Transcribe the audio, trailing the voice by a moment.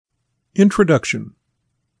Introduction.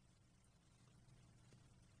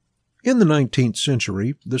 In the 19th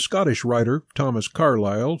century, the Scottish writer Thomas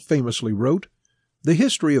Carlyle famously wrote, "The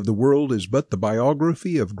history of the world is but the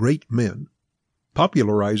biography of great men,"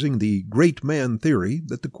 popularizing the great man theory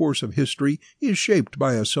that the course of history is shaped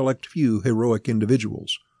by a select few heroic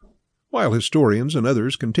individuals. While historians and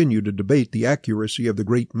others continue to debate the accuracy of the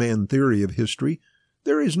great man theory of history,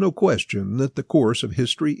 there is no question that the course of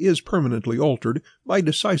history is permanently altered by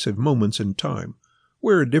decisive moments in time,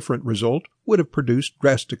 where a different result would have produced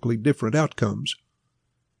drastically different outcomes.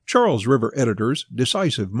 Charles River Editor's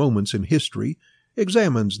Decisive Moments in History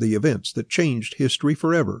examines the events that changed history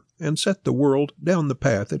forever and set the world down the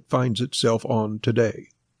path it finds itself on today.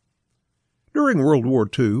 During World War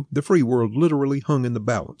II, the free world literally hung in the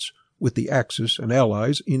balance, with the Axis and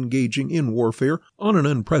Allies engaging in warfare on an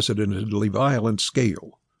unprecedentedly violent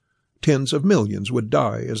scale. Tens of millions would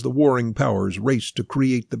die as the warring powers raced to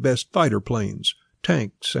create the best fighter planes,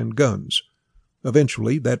 tanks, and guns.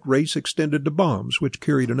 Eventually, that race extended to bombs which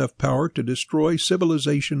carried enough power to destroy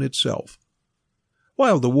civilization itself.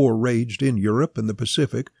 While the war raged in Europe and the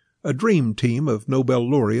Pacific, a dream team of Nobel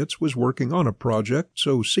laureates was working on a project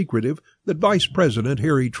so secretive that Vice President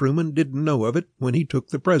Harry Truman didn't know of it when he took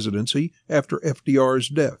the presidency after FDR's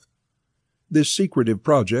death. This secretive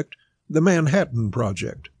project, the Manhattan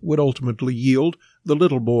Project, would ultimately yield the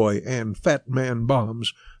Little Boy and Fat Man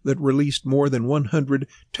bombs that released more than 100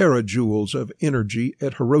 terajoules of energy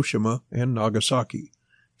at Hiroshima and Nagasaki,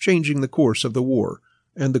 changing the course of the war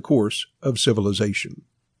and the course of civilization.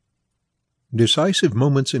 Decisive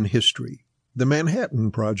Moments in History. The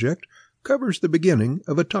Manhattan Project covers the beginning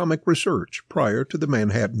of atomic research prior to the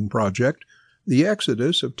Manhattan Project, the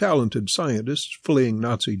exodus of talented scientists fleeing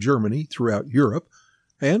Nazi Germany throughout Europe,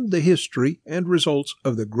 and the history and results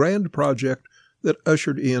of the grand project that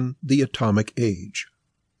ushered in the atomic age.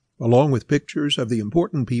 Along with pictures of the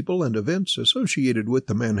important people and events associated with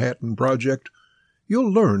the Manhattan Project,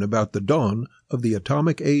 you'll learn about the dawn of the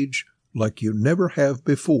atomic age like you never have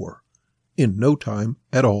before, in no time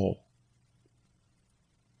at all.